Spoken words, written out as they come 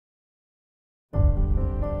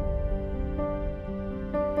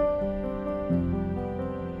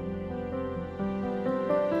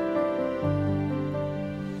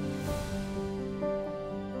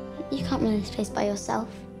can't run this place by yourself,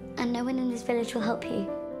 and no one in this village will help you.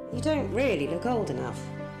 You don't really look old enough.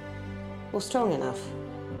 Or strong enough.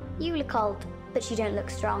 You look old, but you don't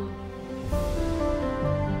look strong.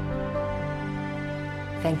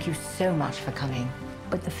 Thank you so much for coming.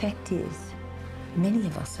 But the fact is, many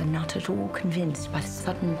of us are not at all convinced by the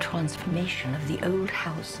sudden transformation of the old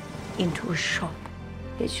house into a shop.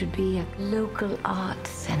 It should be a local art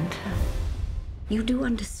centre. You do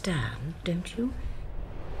understand, don't you?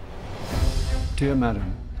 Dear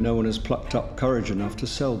Madam, no one has plucked up courage enough to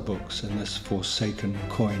sell books in this forsaken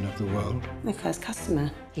coin of the world. My first customer.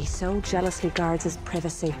 He so jealously guards his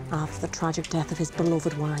privacy after the tragic death of his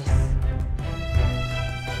beloved wife.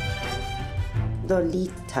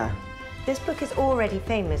 Lolita. This book is already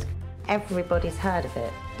famous. Everybody's heard of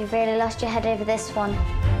it. You've really lost your head over this one.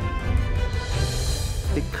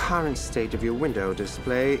 The current state of your window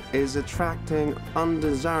display is attracting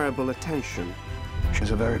undesirable attention.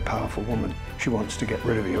 She's a very powerful woman. She wants to get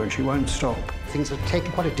rid of you and she won't stop. Things have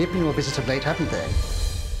taken quite a dip in your business of late, haven't they?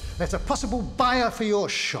 There's a possible buyer for your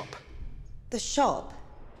shop. The shop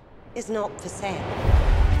is not for sale.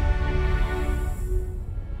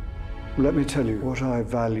 Let me tell you what I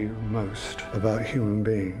value most about human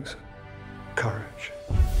beings. Courage.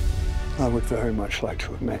 I would very much like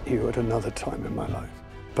to have met you at another time in my life,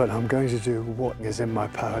 but I'm going to do what is in my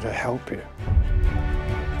power to help you.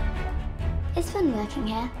 It's fun working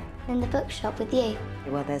here, in the bookshop with you.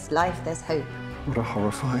 Well, there's life, there's hope. What a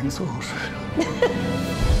horrifying thought.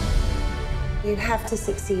 You have to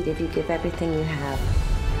succeed if you give everything you have.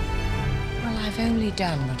 Well, I've only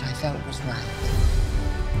done what I felt was right.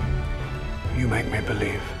 You make me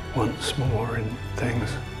believe once more in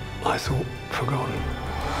things I thought forgotten.